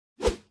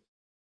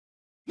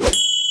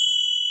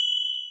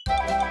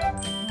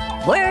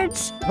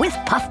Words with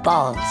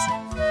Puffballs.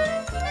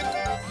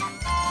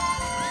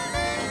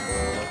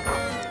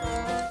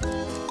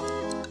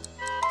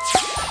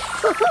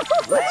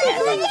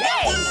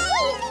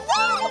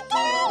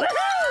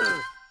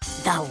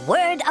 The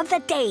word of the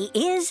day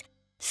is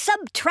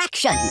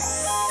subtraction.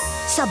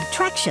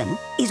 Subtraction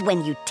is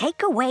when you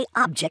take away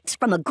objects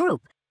from a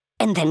group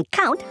and then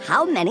count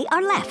how many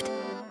are left.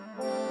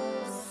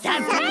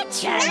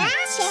 Subtraction!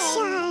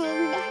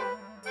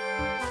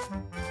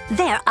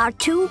 There are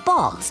 2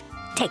 balls.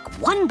 Take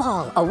 1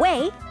 ball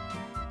away.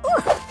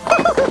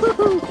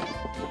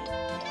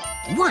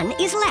 1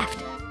 is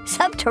left.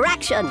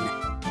 Subtraction.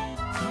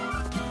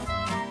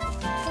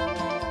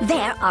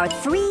 There are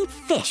 3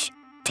 fish.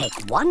 Take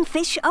 1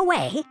 fish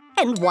away,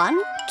 and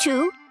 1,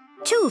 2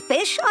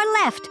 fish are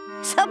left.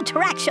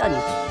 Subtraction.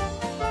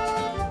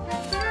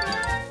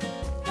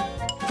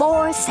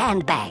 4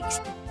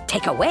 sandbags.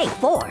 Take away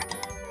 4,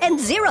 and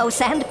 0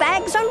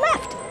 sandbags are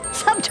left.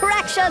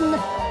 Subtraction.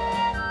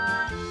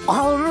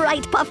 All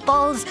right,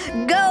 Puffballs,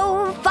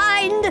 go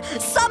find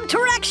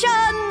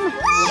subtraction!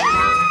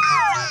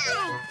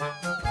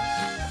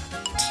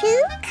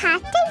 2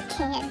 cotton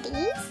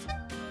candies.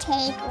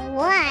 Take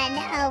 1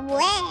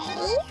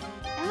 away.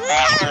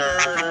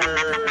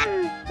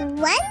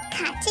 1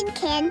 cotton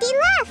candy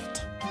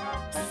left.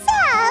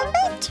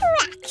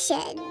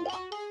 Subtraction.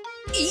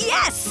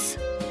 Yes!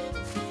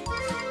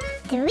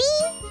 3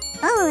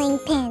 bowling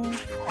pins.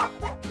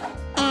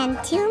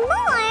 And 2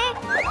 more.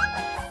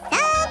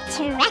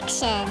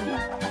 Subtraction.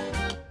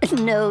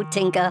 No,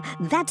 Tinka,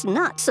 that's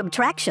not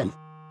subtraction.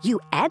 You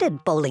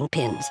added bowling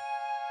pins.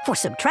 For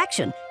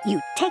subtraction,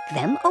 you take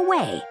them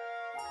away.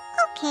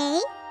 Okay.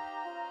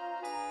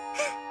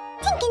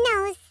 Tinka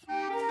knows.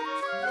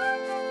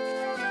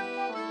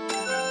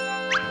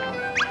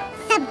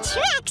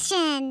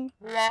 Subtraction.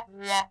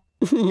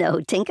 No,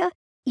 Tinka,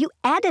 you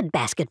added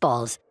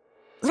basketballs.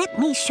 Let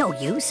me show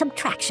you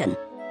subtraction.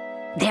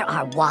 There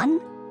are 1,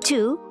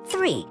 2,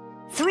 3.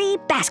 3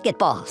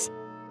 basketballs.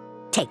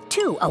 Take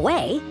 2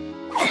 away.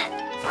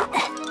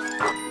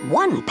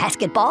 1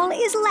 basketball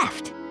is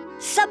left.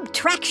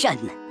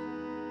 Subtraction.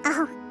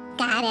 Oh,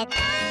 got it.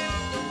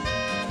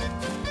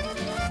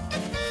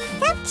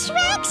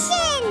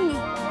 Subtraction!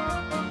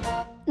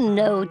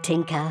 No,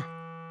 Tinka.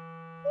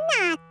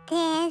 Not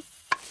this.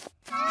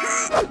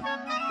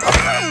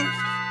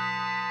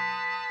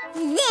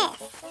 This.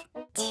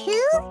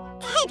 2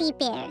 teddy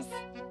bears.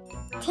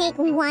 Take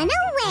 1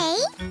 away.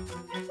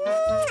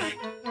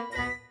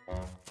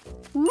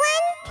 1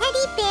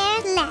 teddy bear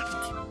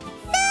left.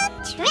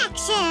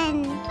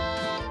 Subtraction.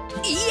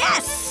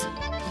 Yes!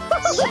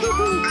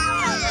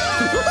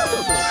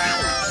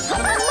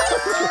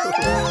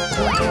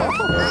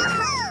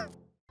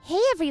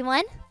 Hey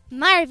everyone,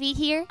 Marvie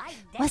here.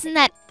 Wasn't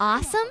that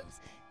awesome?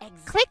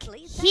 Click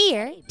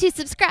here to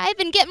subscribe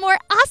and get more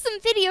awesome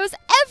videos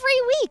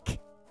every week.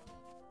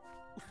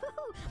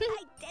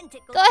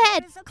 Go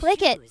ahead,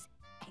 click it.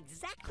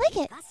 Click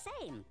it.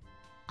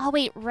 I'll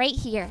wait right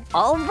here.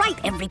 All right,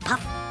 every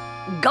puff.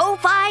 Go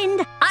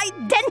find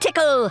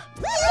identical.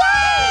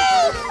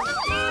 Yay!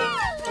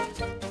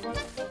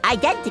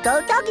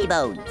 Identical doggy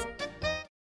bones.